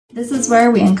This is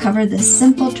where we uncover the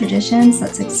simple traditions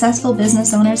that successful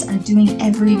business owners are doing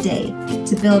every day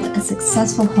to build a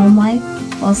successful home life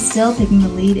while still taking the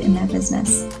lead in their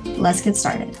business. Let's get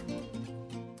started.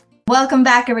 Welcome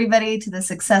back, everybody, to the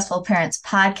Successful Parents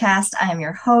Podcast. I am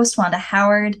your host, Wanda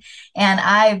Howard, and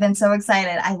I've been so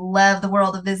excited. I love the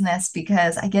world of business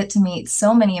because I get to meet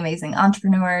so many amazing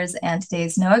entrepreneurs, and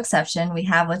today's no exception. We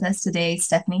have with us today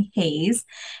Stephanie Hayes,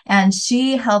 and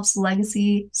she helps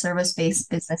legacy service-based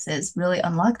businesses really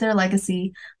unlock their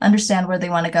legacy, understand where they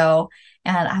want to go,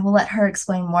 and I will let her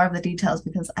explain more of the details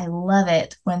because I love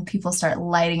it when people start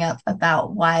lighting up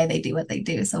about why they do what they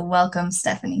do. So welcome,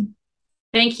 Stephanie.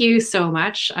 Thank you so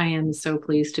much. I am so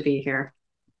pleased to be here.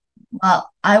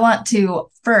 Well, I want to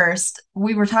first,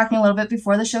 we were talking a little bit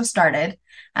before the show started,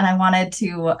 and I wanted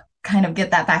to kind of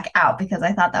get that back out because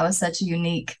I thought that was such a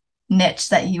unique niche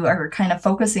that you are kind of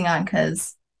focusing on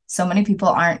because so many people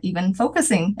aren't even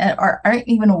focusing or aren't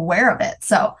even aware of it.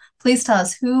 So please tell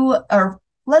us or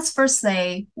let's first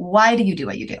say, why do you do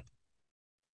what you do?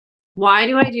 Why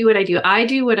do I do what I do? I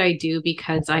do what I do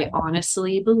because I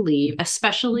honestly believe,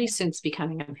 especially since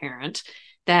becoming a parent,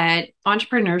 that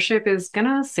entrepreneurship is going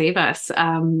to save us.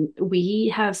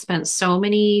 We have spent so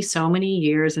many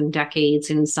years and decades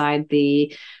inside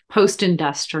the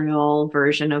post-industrial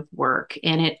version of work.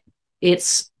 And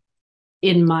it's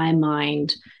in my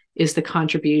mind is the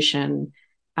contribution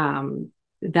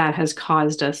that has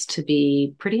caused us to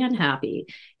be pretty unhappy.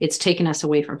 It's taken us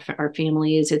away from our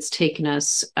families. It's taken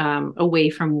us away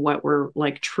from what we're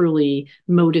like truly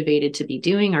motivated to be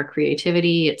doing, our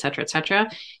creativity, et cetera, et cetera.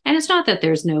 And it's not that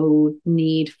there's no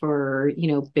need for,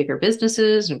 bigger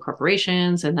businesses and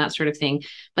corporations and that sort of thing,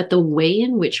 but the way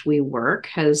in which we work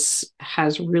has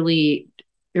really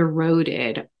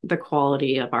eroded the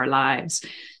quality of our lives.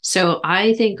 So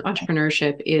I think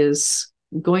entrepreneurship is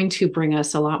going to bring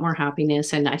us a lot more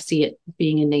happiness. And I see it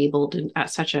being enabled at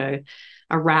such a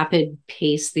rapid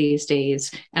pace these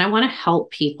days. And I want to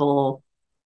help people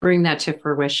bring that to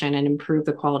fruition and improve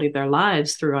the quality of their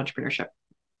lives through entrepreneurship.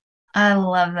 I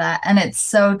love that. And it's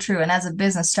so true. And as a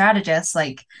business strategist,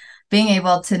 like being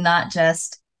able to not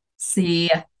just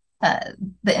see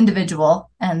the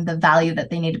individual and the value that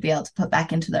they need to be able to put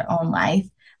back into their own life,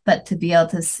 but to be able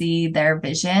to see their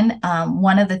vision.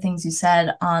 One of the things you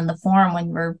said on the forum when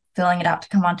you were filling it out to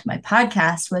come onto my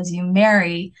podcast was you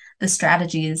marry the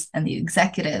strategies and the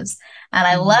executives. And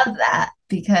I love that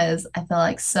because I feel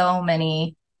like so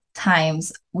many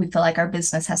times we feel like our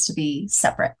business has to be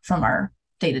separate from our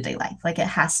day-to-day life. Like it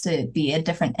has to be a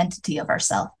different entity of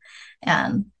ourselves.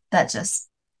 And that just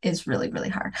is really, really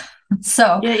hard.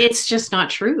 So yeah, it's just not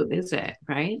true, is it?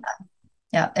 Right?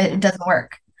 Yeah, it doesn't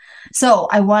work. So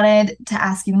I wanted to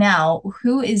ask you now,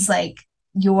 who is like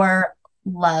your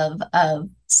love of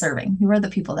serving? Who are the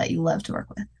people that you love to work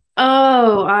with?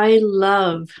 Oh, I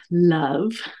love.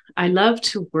 I love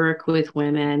to work with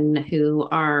women who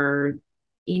are,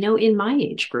 in my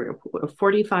age group,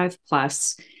 45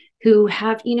 plus, who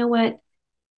have,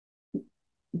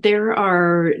 there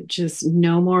are just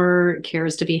no more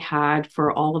cares to be had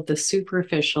for all of the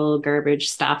superficial garbage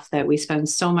stuff that we spend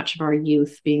so much of our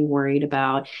youth being worried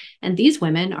about. And these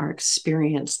women are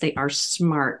experienced, they are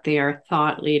smart, they are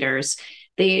thought leaders.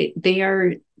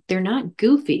 They're not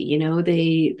goofy,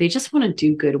 they just want to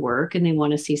do good work and they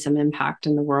want to see some impact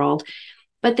in the world,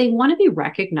 but they want to be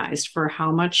recognized for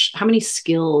how many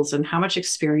skills and how much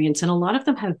experience. And a lot of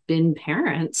them have been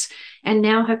parents and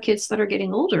now have kids that are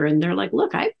getting older. And they're like,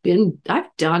 look, I've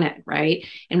done it. Right.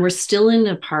 And we're still in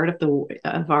a part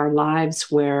of our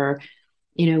lives where,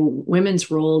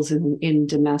 women's roles in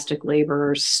domestic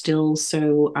labor are still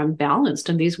so unbalanced.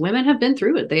 And these women have been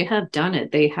through it. They have done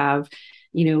it. They have,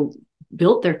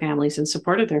 built their families and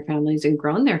supported their families and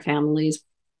grown their families,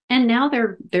 and now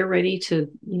they're ready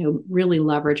to really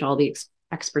leverage all the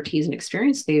expertise and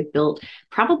experience they've built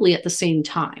probably at the same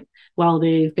time while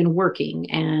they've been working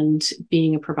and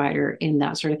being a provider in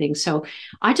that sort of thing. So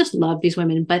I just love these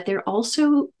women, but they're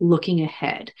also looking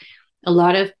ahead. A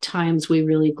lot of times we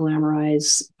really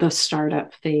glamorize the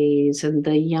startup phase and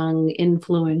the young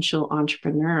influential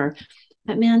entrepreneur.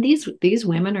 But man, these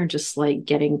women are just like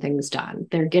getting things done.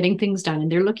 They're getting things done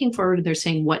and they're looking forward and they're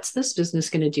saying, what's this business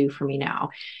going to do for me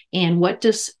now? And what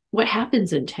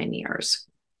happens in 10 years?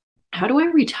 How do I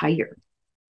retire?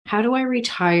 How do I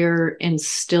retire and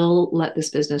still let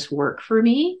this business work for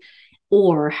me?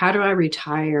 Or how do I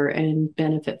retire and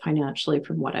benefit financially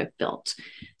from what I've built?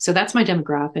 So that's my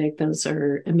demographic. Those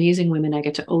are amazing women. I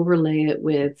get to overlay it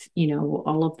with,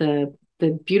 all of the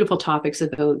beautiful topics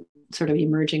about sort of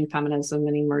emerging feminism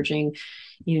and emerging,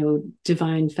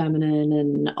 divine feminine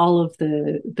and all of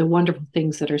the wonderful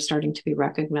things that are starting to be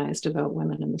recognized about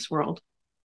women in this world.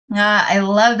 I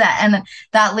love that. And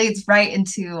that leads right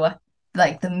into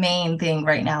like the main thing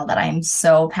right now that I'm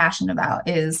so passionate about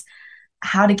is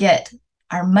how to get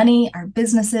our money, our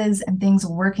businesses, and things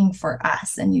working for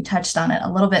us. And you touched on it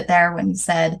a little bit there when you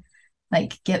said,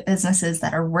 like, get businesses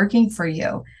that are working for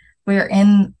you. We're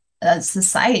in a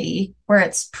society where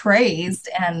it's praised,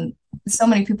 and so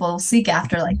many people seek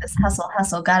after like this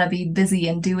hustle, gotta be busy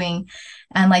and doing.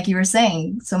 And like you were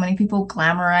saying, so many people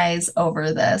glamorize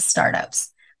over the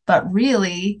startups. But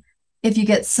really, if you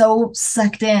get so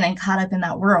sucked in and caught up in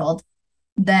that world,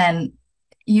 then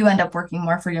you end up working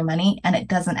more for your money and it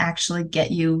doesn't actually get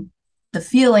you the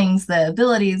feelings, the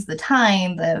abilities, the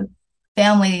time, the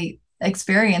family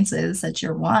experiences that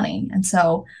you're wanting. And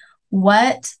so,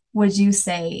 what would you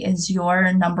say is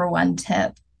your number one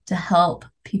tip to help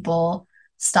people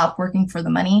stop working for the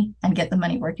money and get the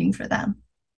money working for them?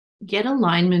 Get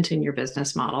alignment in your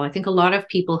business model. I think a lot of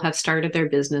people have started their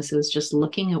businesses just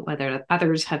looking at what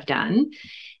others have done,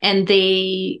 and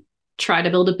they try to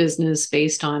build a business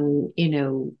based on,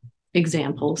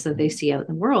 examples that they see out in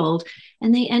the world.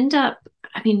 And they end up,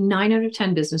 9 out of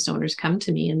 10 business owners come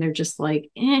to me and they're just like,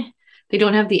 they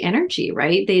don't have the energy,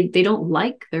 right? They don't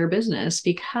like their business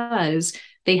because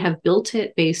they have built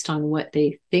it based on what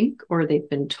they think or they've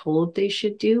been told they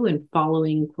should do and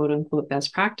following quote unquote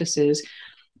best practices.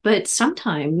 But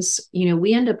sometimes,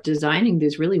 we end up designing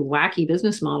these really wacky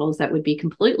business models that would be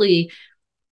completely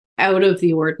out of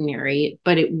the ordinary,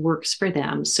 but it works for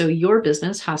them. So your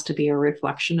business has to be a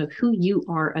reflection of who you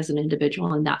are as an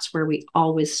individual. And that's where we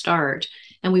always start.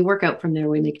 And we work out from there.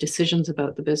 We make decisions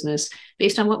about the business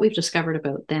based on what we've discovered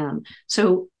about them.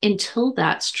 So until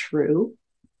that's true,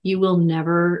 you will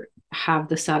never have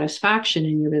the satisfaction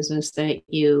in your business that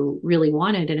you really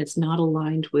wanted. And it's not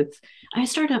aligned with, I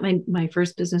started out my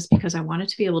first business because I wanted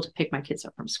to be able to pick my kids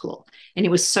up from school. And it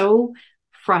was so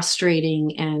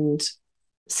frustrating and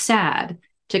sad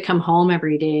to come home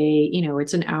every day.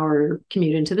 It's an hour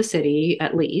commute into the city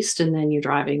at least, and then you're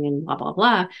driving and blah, blah,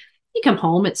 blah. You come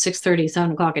home at 6:30,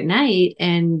 7 o'clock at night,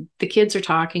 and the kids are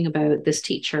talking about this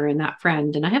teacher and that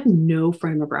friend. And I have no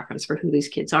frame of reference for who these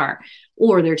kids are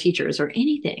or their teachers or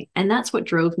anything. And that's what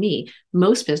drove me.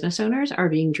 Most business owners are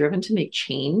being driven to make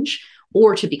change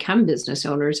or to become business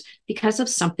owners because of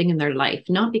something in their life,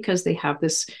 not because they have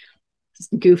this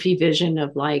goofy vision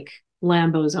of like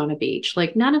Lambos on a beach.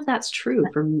 Like none of that's true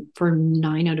for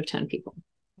 9 out of 10 people.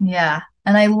 Yeah.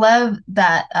 And I love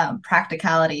that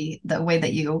practicality, the way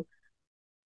that you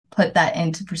put that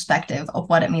into perspective of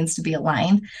what it means to be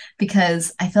aligned,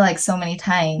 because I feel like so many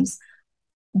times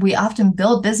we often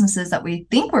build businesses that we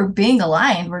think we're being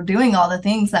aligned. We're doing all the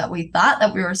things that we thought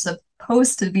that we were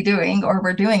supposed to be doing, or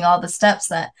we're doing all the steps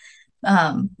that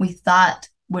we thought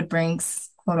would bring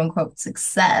quote unquote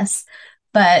success.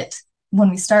 But when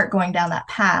we start going down that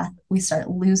path, we start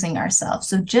losing ourselves.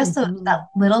 So just that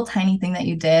little tiny thing that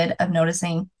you did of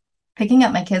noticing picking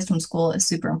up my kids from school is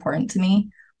super important to me.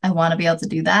 I want to be able to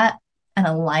do that, and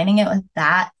aligning it with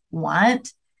that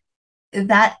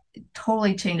that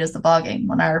totally changes the ballgame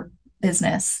when our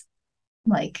business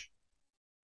like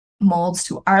molds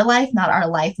to our life, not our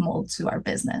life molds to our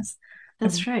business.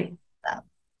 That's right. That.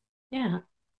 Yeah.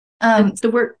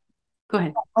 The work. Go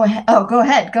ahead. Go ahead. Oh, go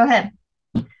ahead. Go ahead.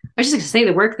 I was just going to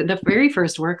say the very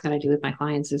first work that I do with my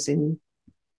clients is in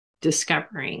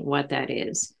discovering what that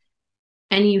is.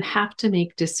 And you have to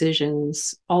make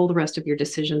decisions, all the rest of your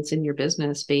decisions in your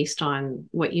business based on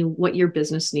what your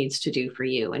business needs to do for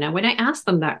you. And when I ask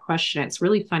them that question, it's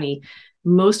really funny.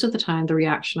 Most of the time, the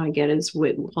reaction I get is,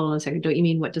 wait, hold on a second, don't you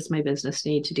mean what does my business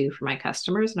need to do for my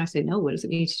customers? And I say, no, what does it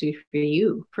need to do for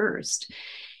you first?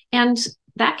 And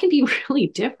that can be really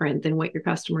different than what your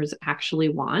customers actually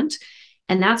want.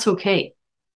 And that's okay.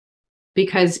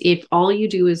 Because if all you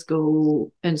do is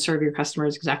go and serve your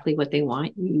customers exactly what they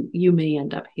want, you may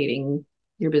end up hating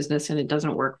your business and it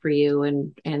doesn't work for you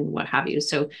and what have you.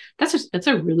 So that's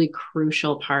a really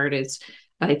crucial part is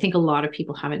that I think a lot of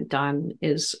people haven't done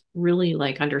is really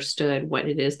like understood what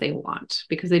it is they want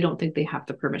because they don't think they have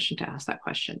the permission to ask that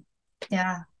question.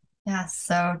 Yeah. Yeah.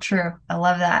 So true. I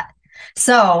love that.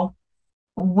 So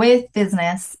with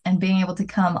business and being able to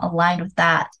come aligned with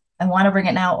that, I want to bring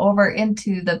it now over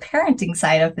into the parenting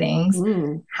side of things.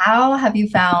 How have you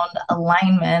found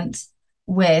alignment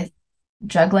with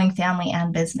juggling family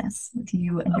and business with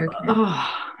you and your kids?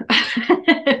 Oh.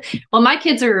 Well, my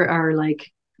kids are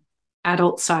like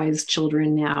adult-sized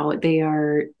children now.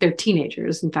 They're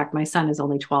teenagers. In fact, my son is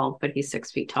only 12, but he's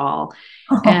 6 feet tall.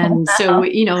 Oh, And so,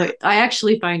 wow. I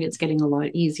actually find it's getting a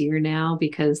lot easier now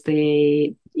because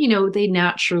they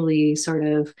naturally sort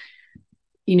of,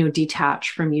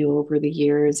 detach from you over the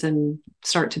years and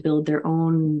start to build their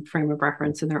own frame of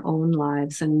reference in their own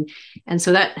lives. And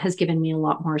so that has given me a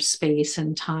lot more space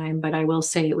and time. But I will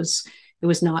say it was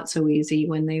not so easy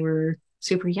when they were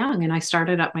super young. And I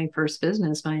started up my first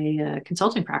business, my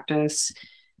consulting practice,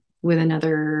 with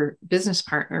another business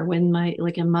partner when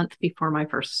like a month before my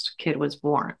first kid was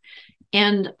born.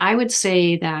 And I would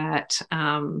say that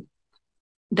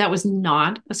that was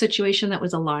not a situation that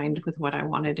was aligned with what I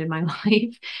wanted in my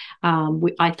life.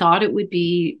 I thought it would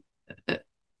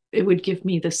give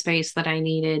me the space that I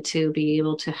needed to be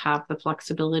able to have the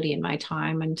flexibility in my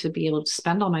time and to be able to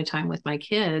spend all my time with my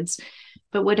kids.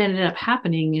 But what ended up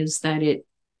happening is that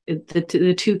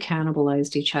the two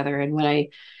cannibalized each other. And what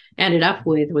I ended up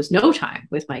with was no time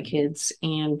with my kids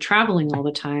and traveling all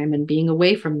the time and being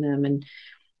away from them. And,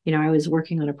 I was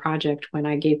working on a project when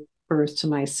I gave birth to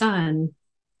my son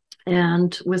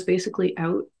and was basically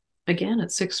out again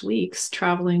at 6 weeks,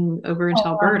 traveling over into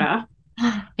Oh, Alberta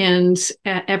wow. and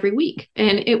every week.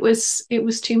 And it was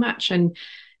too much. And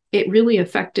it really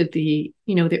affected the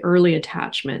early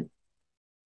attachment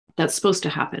that's supposed to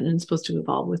happen and supposed to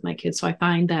evolve with my kids. So I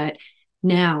find that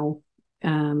now,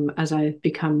 as I've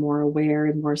become more aware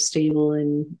and more stable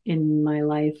in my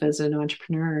life as an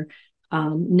entrepreneur,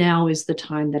 now is the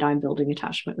time that I'm building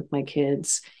attachment with my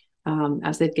kids.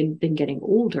 As they've been getting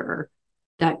older,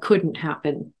 that couldn't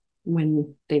happen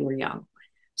when they were young. Ah,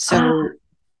 So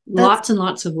that's lots and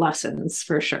lots of lessons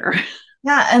for sure.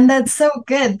 yeah, and that's so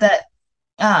good that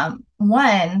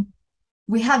one,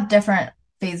 we have different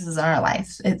phases in our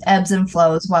life. It ebbs and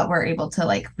flows what we're able to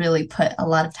like really put a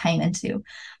lot of time into.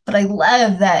 But I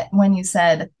love that when you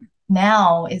said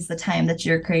now is the time that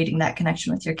you're creating that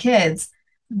connection with your kids,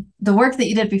 the work that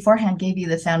you did beforehand gave you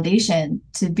the foundation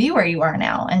to be where you are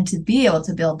now and to be able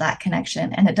to build that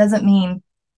connection. And it doesn't mean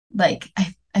like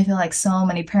I feel like so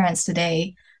many parents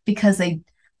today, because they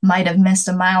might have missed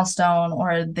a milestone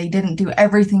or they didn't do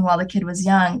everything while the kid was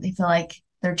young, they feel like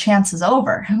their chance is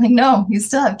over. I'm like, no, you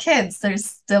still have kids. There's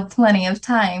still plenty of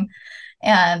time.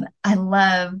 And I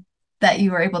love that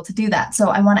you were able to do that. So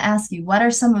I want to ask you, what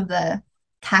are some of the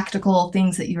tactical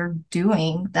things that you're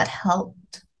doing that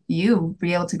helped you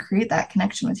be able to create that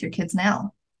connection with your kids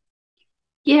now?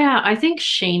 Yeah, I think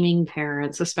shaming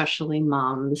parents, especially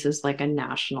moms, is like a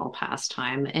national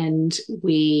pastime. And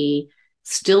we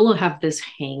still have this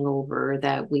hangover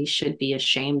that we should be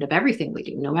ashamed of everything we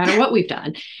do, no matter what we've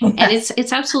done. And Yes.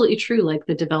 it's absolutely true. Like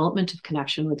the development of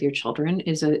connection with your children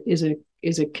is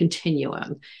a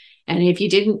continuum. And if you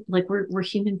didn't, like, we're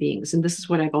human beings. And this is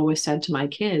what I've always said to my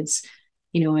kids.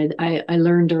 I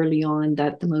learned early on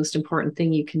that the most important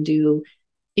thing you can do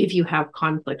if you have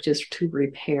conflict is to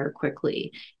repair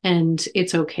quickly. And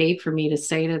it's okay for me to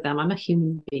say to them, I'm a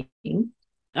human being.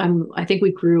 I think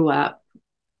we grew up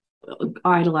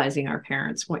idolizing our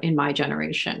parents in my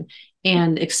generation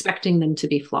and expecting them to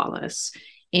be flawless.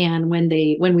 And when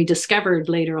we discovered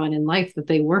later on in life that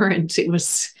they weren't, it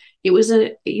was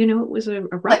a Like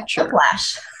rupture.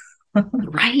 whiplash.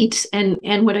 Right.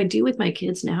 And what I do with my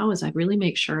kids now is I really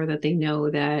make sure that they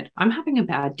know that I'm having a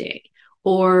bad day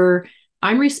or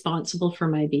I'm responsible for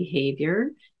my behavior.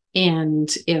 And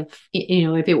if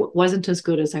it wasn't as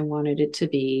good as I wanted it to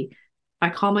be, I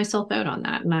call myself out on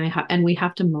that. And we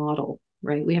have to model,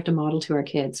 right? We have to model to our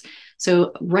kids.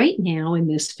 So right now in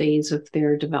this phase of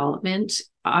their development,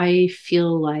 I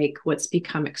feel like what's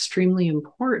become extremely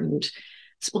important,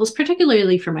 well, it's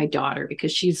particularly for my daughter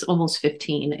because she's almost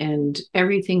 15 and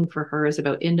everything for her is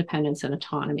about independence and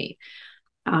autonomy.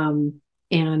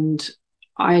 And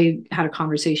I had a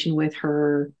conversation with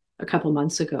her a couple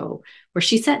months ago where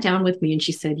she sat down with me and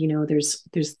she said,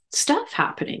 there's stuff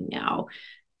happening now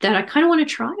that I kind of want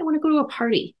to try. I want to go to a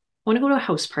party. I want to go to a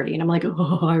house party. And I'm like,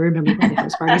 oh, I remember going to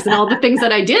house parties and all the things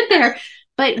that I did there.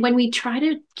 But when we try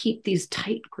to keep these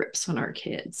tight grips on our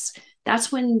kids,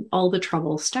 that's when all the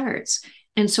trouble starts.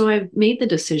 And so I made the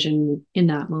decision in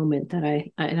that moment that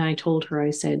I told her,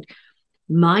 I said,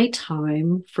 my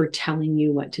time for telling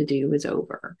you what to do is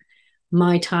over.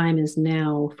 My time is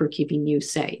now for keeping you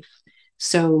safe.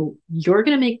 So you're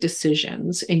going to make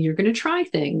decisions and you're going to try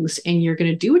things and you're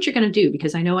going to do what you're going to do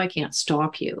because I know I can't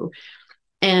stop you.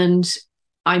 And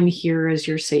I'm here as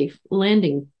your safe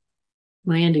landing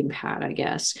pad, I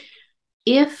guess.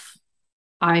 If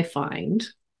I find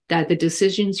that the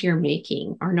decisions you're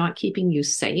making are not keeping you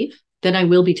safe, then I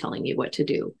will be telling you what to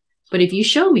do. But if you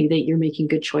show me that you're making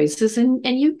good choices and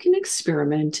you can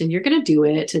experiment and you're going to do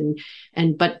it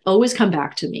but always come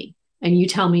back to me and you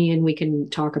tell me and we can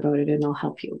talk about it and I'll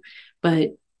help you. But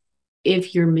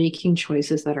if you're making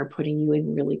choices that are putting you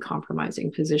in really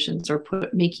compromising positions or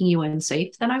making you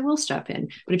unsafe, then I will step in.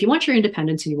 But if you want your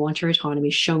independence and you want your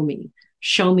autonomy, show me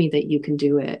that you can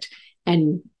do it,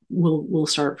 and we'll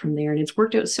start from there. And it's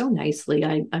worked out so nicely.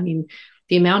 I mean,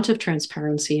 the amount of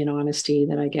transparency and honesty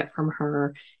that I get from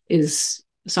her is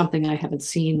something I haven't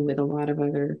seen with a lot of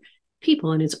other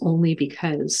people, and it's only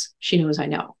because she knows I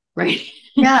know, right?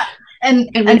 Yeah. And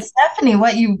with Stephanie,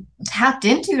 what you tapped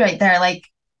into right there, like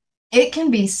it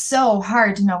can be so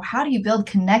hard to know how do you build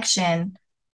connection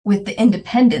with the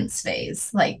independence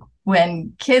phase. Like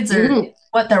when kids are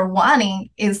what they're wanting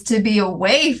is to be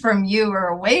away from you or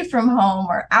away from home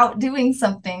or out doing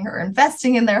something or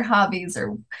investing in their hobbies,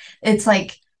 or it's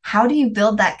like how do you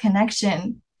build that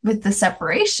connection with the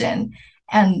separation?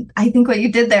 And I think what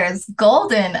you did there is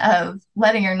golden of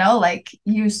letting her know like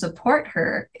you support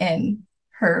her in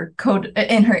her code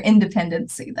in her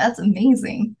independency. That's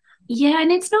amazing. Yeah,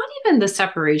 and it's not even the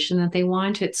separation that they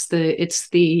want. It's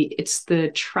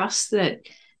the trust that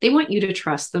they want you to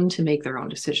trust them to make their own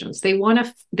decisions. They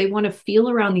want to feel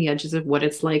around the edges of what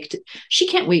it's like she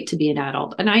can't wait to be an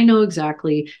adult. And I know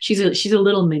exactly she's a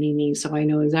little mini me, so I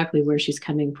know exactly where she's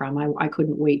coming from. I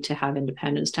couldn't wait to have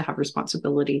independence, to have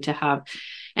responsibility, to have,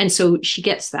 and so she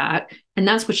gets that, and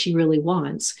that's what she really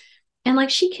wants. And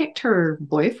like she kicked her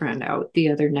boyfriend out the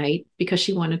other night because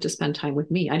she wanted to spend time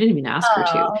with me. I didn't even ask her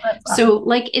to. Oh, that's So awesome.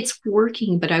 like it's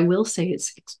working, but I will say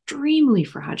it's extremely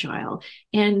fragile.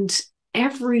 And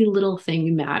every little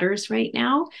thing matters right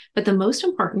now. But the most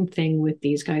important thing with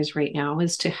these guys right now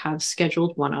is to have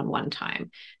scheduled one-on-one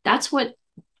time. That's what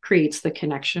creates the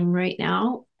connection right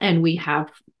now. And we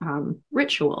have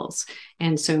rituals.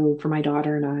 And so for my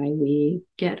daughter and I, we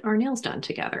get our nails done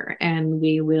together and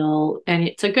and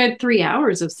it's a good 3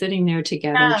 hours of sitting there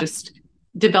together, Yeah. just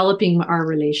developing our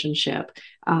relationship.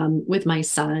 With my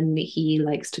son, he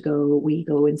likes to we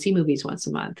go and see movies once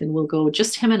a month and we'll go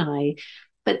just him and I,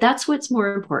 but that's what's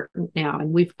more important now.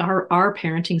 And our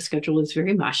parenting schedule is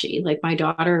very mushy. Like my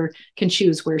daughter can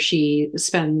choose where she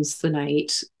spends the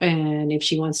night, and if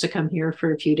she wants to come here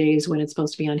for a few days when it's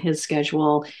supposed to be on his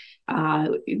schedule,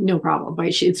 no problem.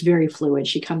 But it's very fluid.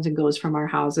 She comes and goes from our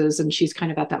houses, and she's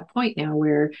kind of at that point now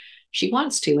where she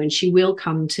wants to, and she will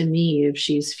come to me if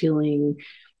she's feeling,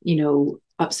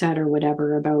 upset or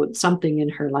whatever about something in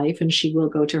her life, and she will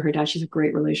go to her dad. She's a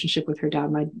great relationship with her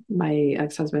dad. My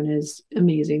ex-husband is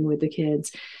amazing with the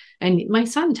kids, and my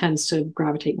son tends to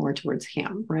gravitate more towards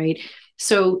him, right?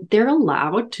 So they're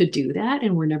allowed to do that,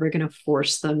 and we're never going to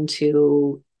force them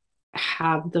to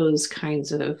have those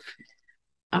kinds of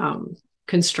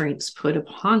constraints put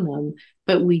upon them,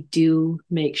 but we do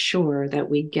make sure that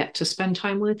we get to spend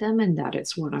time with them and that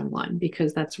it's one-on-one,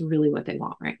 because that's really what they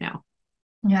want right now.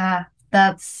 Yeah,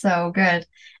 that's so good.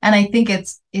 And I think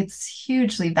it's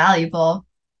hugely valuable,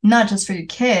 not just for your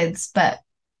kids, but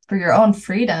for your own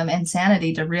freedom and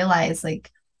sanity to realize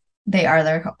like they are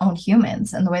their own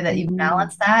humans. And the way that you've Mm.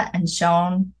 balanced that and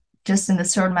shown just in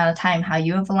this short amount of time how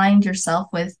you have aligned yourself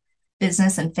with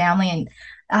business and family and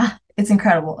it's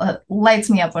incredible. It lights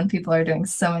me up when people are doing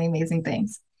so many amazing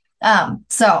things.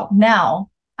 So now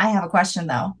I have a question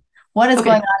though. What is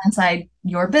going Okay. on inside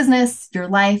your business, your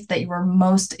life that you are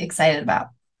most excited about?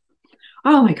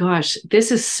 Oh my gosh,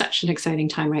 this is such an exciting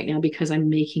time right now because I'm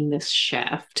making this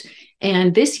shift.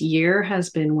 And this year has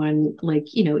been one, like,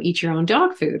 eat your own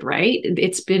dog food, right?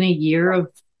 It's been a year of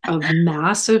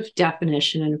massive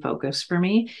definition and focus for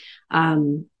me.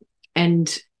 Um,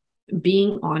 and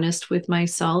being honest with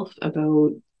myself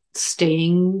about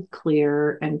staying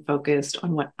clear and focused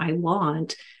on what I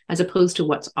want as opposed to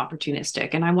what's opportunistic.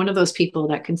 And I'm one of those people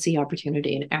that can see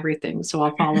opportunity in everything. So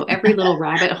I'll follow every little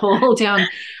rabbit hole down.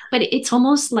 But it's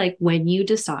almost like when you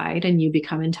decide and you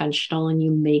become intentional and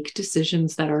you make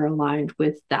decisions that are aligned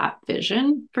with that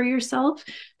vision for yourself,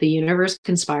 the universe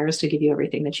conspires to give you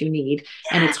everything that you need.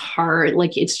 And it's hard,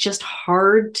 like, it's just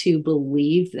hard to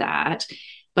believe that,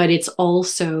 but it's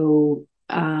also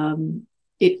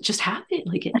it just happened,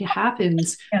 like it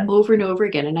happens Yeah. over and over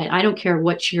again. And I don't care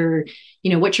what your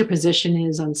position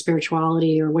is on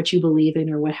spirituality or what you believe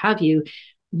in or what have you,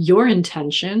 your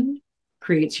intention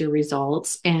creates your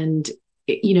results. And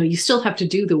you still have to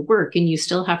do the work and you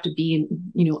still have to be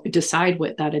decide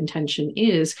what that intention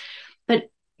is. But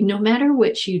no matter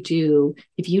what you do,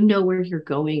 if you know where you're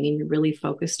going and you're really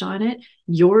focused on it,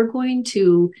 you're going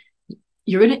to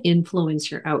influence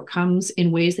your outcomes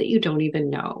in ways that you don't even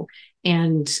know.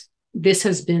 And this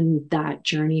has been that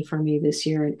journey for me this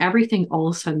year, and everything all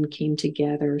of a sudden came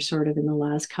together sort of in the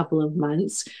last couple of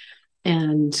months.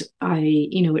 And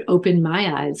it opened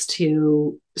my eyes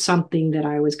to something that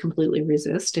I was completely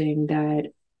resisting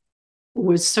that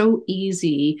was so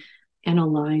easy and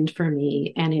aligned for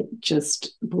me, and it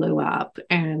just blew up,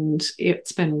 and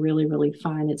it's been really, really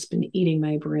fun. It's been eating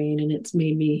my brain, and it's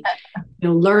made me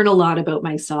learn a lot about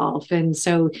myself. And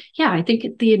so yeah, I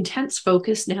think the intense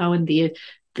focus now, and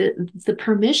the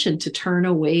permission to turn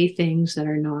away things that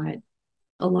are not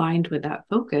aligned with that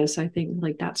focus, I think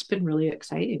like that's been really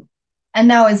exciting. And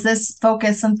now, is this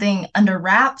focus something under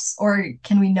wraps, or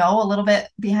can we know a little bit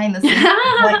behind the scenes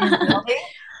what you're building?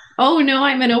 Oh no,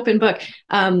 I'm an open book.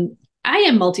 I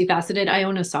am multifaceted. I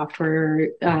own a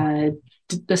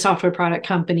the software product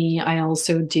company. I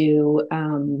also do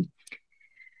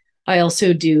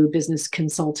business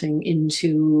consulting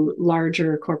into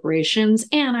larger corporations,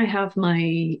 and I have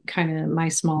my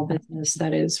small business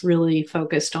that is really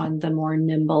focused on the more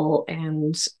nimble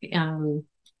and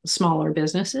smaller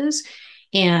businesses.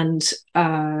 And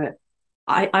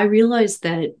I realized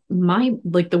that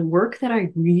the work that I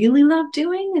really love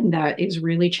doing and that is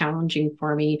really challenging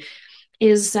for me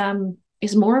is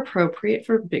more appropriate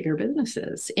for bigger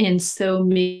businesses. And so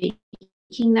making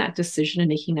that decision and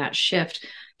making that shift,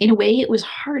 in a way, it was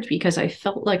hard because I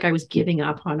felt like I was giving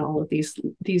up on all of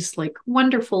these like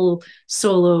wonderful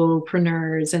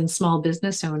solopreneurs and small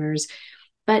business owners.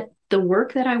 But the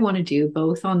work that I want to do,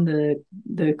 both on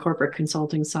the corporate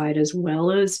consulting side as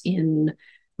well as in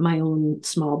my own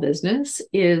small business,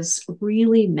 is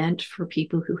really meant for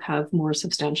people who have more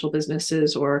substantial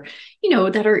businesses, or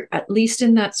that are at least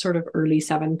in that sort of early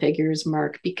 7 figures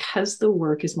mark, because the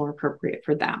work is more appropriate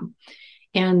for them.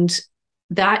 And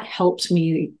that helped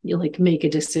me like make a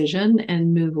decision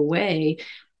and move away.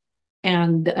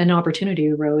 And an opportunity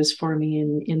arose for me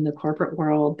in the corporate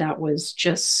world that was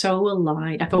just so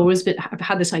aligned. I've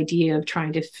had this idea of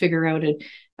trying to figure out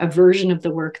a version of the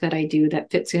work that I do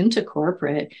that fits into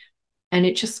corporate, and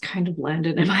it just kind of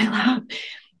landed in my lap.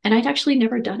 And I'd actually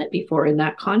never done it before in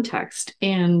that context,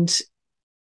 and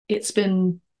it's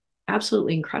been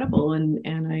absolutely incredible. And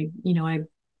I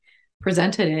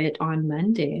presented it on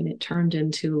Monday, and it turned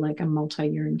into like a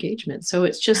multi-year engagement. So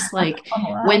it's just like Oh,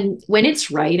 wow. when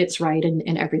it's right,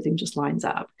 and everything just lines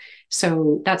up.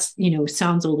 So that's,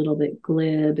 sounds a little bit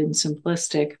glib and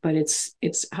simplistic, but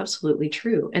it's absolutely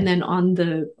true. And then on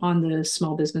the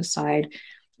small business side,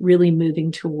 really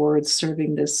moving towards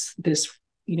serving this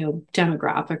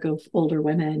demographic of older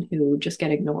women who just get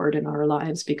ignored in our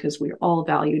lives because we're all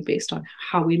valued based on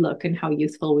how we look and how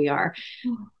youthful we are.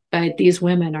 But these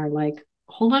women are like,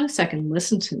 hold on a second,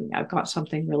 listen to me. I've got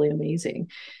something really amazing.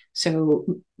 So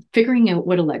figuring out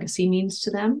what a legacy means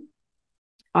to them,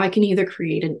 I can either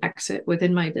create an exit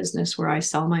within my business where I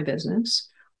sell my business,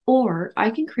 or I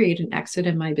can create an exit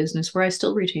in my business where I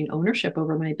still retain ownership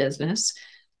over my business,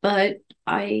 but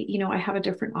I have a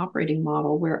different operating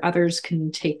model where others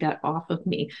can take that off of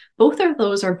me. Both of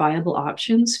those are viable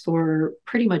options for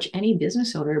pretty much any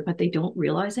business owner, but they don't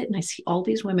realize it. And I see all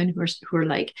these women who are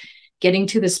like getting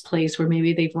to this place where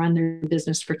maybe they've run their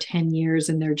business for 10 years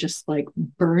and they're just like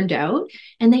burned out,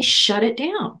 and they shut it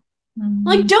down. Mm-hmm.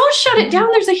 Like, don't shut it down.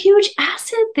 There's a huge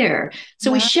asset there.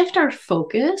 So we shift our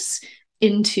focus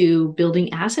into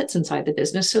building assets inside the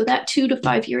business so that 2 to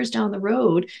 5 years down the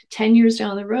road, 10 years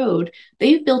down the road,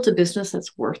 they've built a business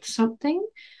that's worth something,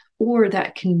 or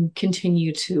that can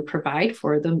continue to provide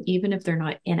for them even if they're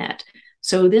not in it.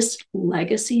 So this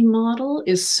legacy model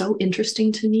is so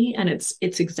interesting to me, and it's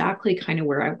exactly kind of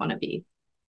where I want to be.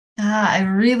 I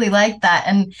really like that.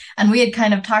 And we had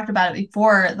kind of talked about it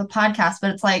before the podcast, but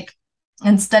it's like,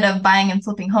 instead of buying and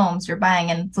flipping homes, you're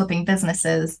buying and flipping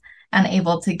businesses and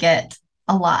able to get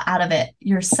a lot out of it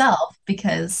yourself,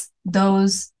 because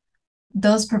those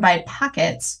provide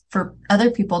pockets for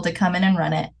other people to come in and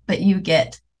run it, but you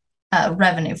get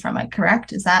revenue from it.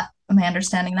 Correct? Am I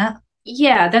understanding that?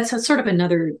 Yeah, that's a sort of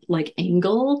another like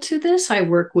angle to this. I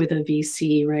work with a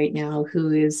VC right now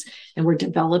and we're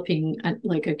developing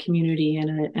a community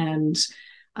and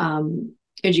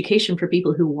education for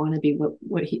people who want to be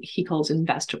what he calls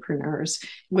investpreneurs,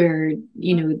 where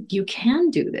you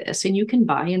can do this and you can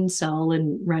buy and sell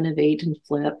and renovate and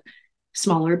flip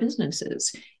smaller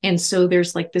businesses. And so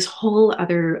there's like this whole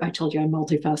other, I told you I'm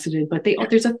multifaceted, but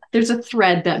there's a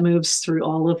thread that moves through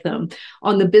all of them.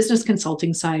 On the business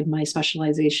consulting side, my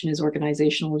specialization is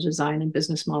organizational design and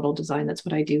business model design. That's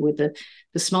what I do with the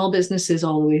small businesses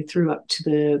all the way through up to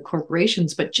the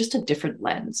corporations, but just a different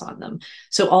lens on them.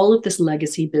 So all of this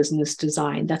legacy business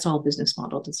design, that's all business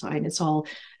model design. It's all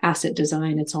asset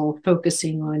design. It's all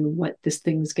focusing on what this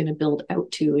thing's going to build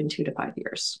out to in 2 to 5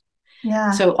 years.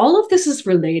 Yeah. So all of this is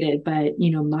related, but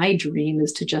my dream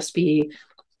is to just be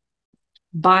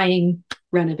buying,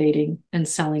 renovating, and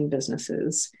selling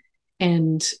businesses.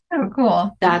 And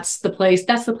cool. That's the place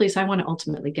I want to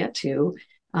ultimately get to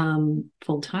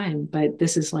full time. But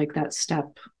this is like that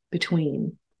step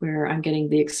between where I'm getting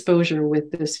the exposure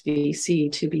with this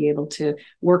VC to be able to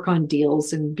work on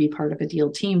deals and be part of a deal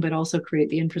team, but also create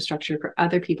the infrastructure for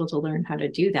other people to learn how to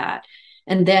do that.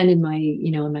 And then in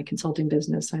my consulting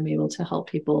business, I'm able to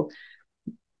help people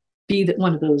be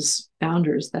one of those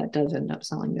founders that does end up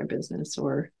selling their business,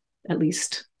 or at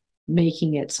least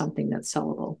making it something that's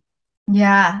sellable.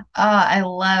 Yeah. Oh, I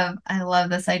love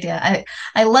this idea.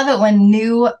 I love it when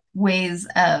new ways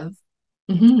of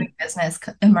doing business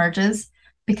emerges,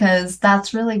 because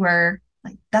that's really where,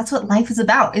 like, that's what life is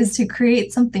about, is to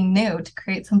create something new, to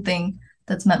create something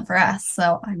that's meant for us.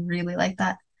 So I really like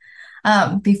that.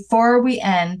 Before we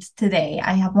end today,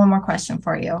 I have one more question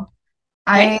for you. Okay.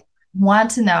 I want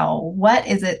to know, what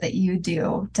is it that you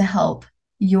do to help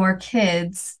your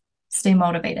kids stay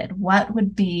motivated? What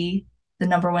would be the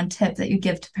number one tip that you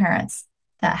give to parents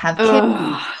that have kids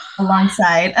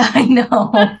alongside? I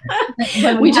know.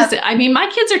 My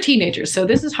kids are teenagers, so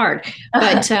this is hard.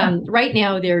 But right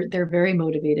now they're very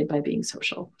motivated by being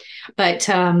social. But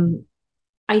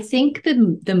I think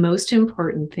the most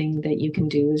important thing that you can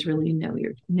do is really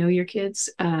know your kids.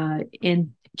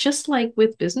 And just like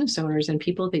with business owners and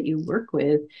people that you work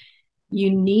with, you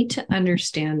need to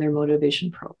understand their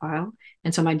motivation profile.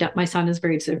 And so my son is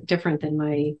very different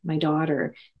than my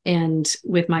daughter. And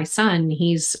with my son,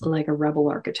 he's like a rebel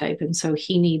archetype. And so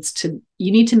you need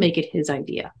to make it his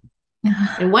idea.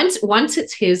 And once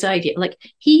it's his idea, like,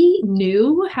 he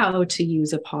knew how to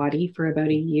use a potty for about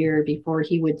a year before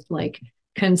he would like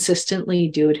consistently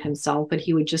do it himself, but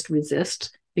he would just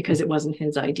resist because it wasn't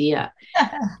his idea.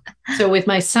 So with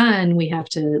my son, we have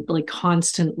to like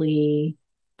constantly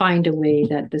find a way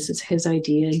that this is his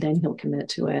idea, and then he'll commit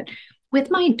to it. With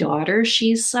my daughter,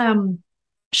 she's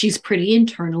pretty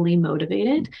internally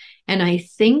motivated. And I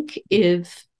think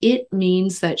if it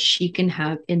means that she can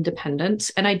have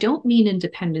independence, and I don't mean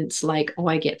independence like, oh,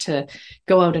 I get to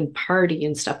go out and party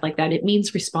and stuff like that. It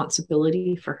means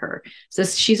responsibility for her. So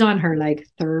she's on her like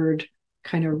third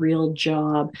kind of real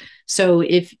job. So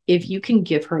if you can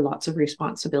give her lots of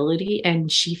responsibility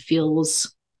and she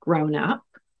feels grown up,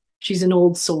 she's an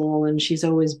old soul, and she's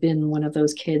always been one of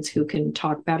those kids who can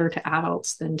talk better to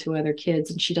adults than to other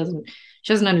kids. And she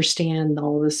doesn't understand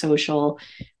all the social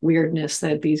weirdness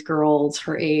that these girls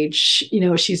her age,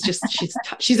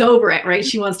 she's over it, right?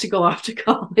 She wants to go off to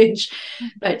college,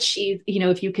 but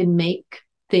if you can make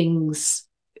things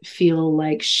feel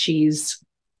like she's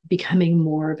becoming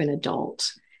more of an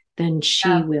adult, then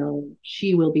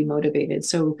she will be motivated.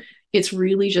 So it's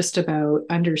really just about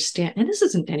understand, and this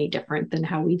isn't any different than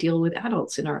how we deal with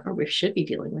adults or we should be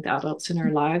dealing with adults in our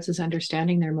lives, is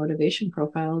understanding their motivation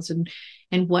profiles and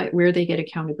where they get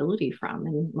accountability from.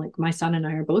 And like, my son and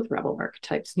I are both rebel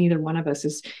archetypes. Neither one of us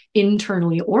is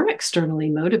internally or externally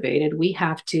motivated. We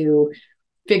have to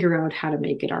figure out how to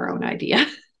make it our own idea.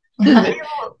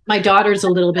 My daughter's a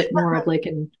little more of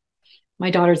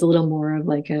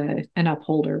an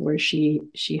upholder, where she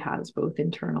has both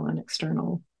internal and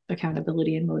external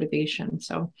accountability and motivation.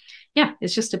 So yeah,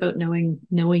 it's just about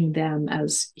knowing them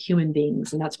as human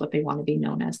beings, and that's what they want to be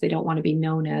known as. They don't want to be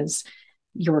known as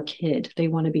your kid. They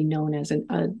want to be known as an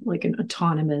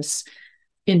autonomous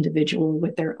individual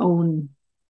with their own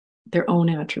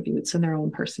attributes and their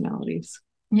own personalities.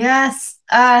 Yes.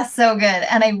 So good.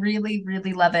 And I really,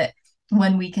 really love it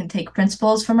when we can take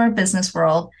principles from our business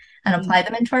world and apply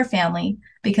them into our family,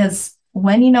 because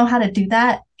when you know how to do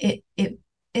that,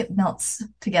 it melts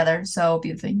together so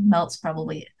beautifully. Melts,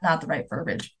 probably not the right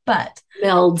verbiage, but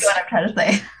melds. What I'm trying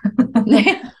to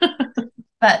say.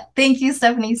 But thank you,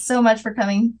 Stephanie, so much for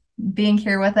being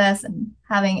here with us and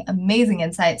having amazing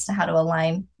insights to how to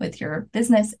align with your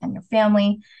business and your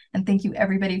family. And thank you,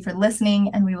 everybody, for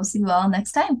listening. And we will see you all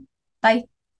next time. Bye.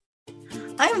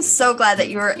 I am so glad that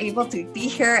you were able to be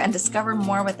here and discover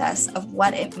more with us of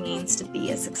what it means to be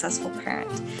a successful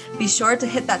parent. Be sure to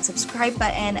hit that subscribe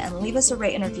button and leave us a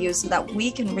rate and review so that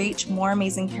we can reach more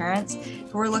amazing parents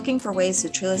who are looking for ways to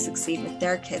truly succeed with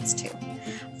their kids too.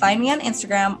 Find me on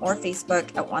Instagram or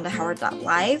Facebook at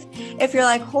wandahoward.live. If you're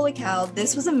like, holy cow,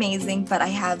 this was amazing, but I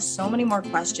have so many more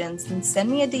questions, then send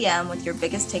me a DM with your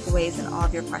biggest takeaways and all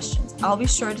of your questions. I'll be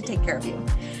sure to take care of you.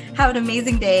 Have an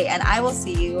amazing day, and I will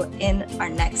see you in our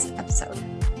next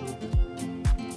episode.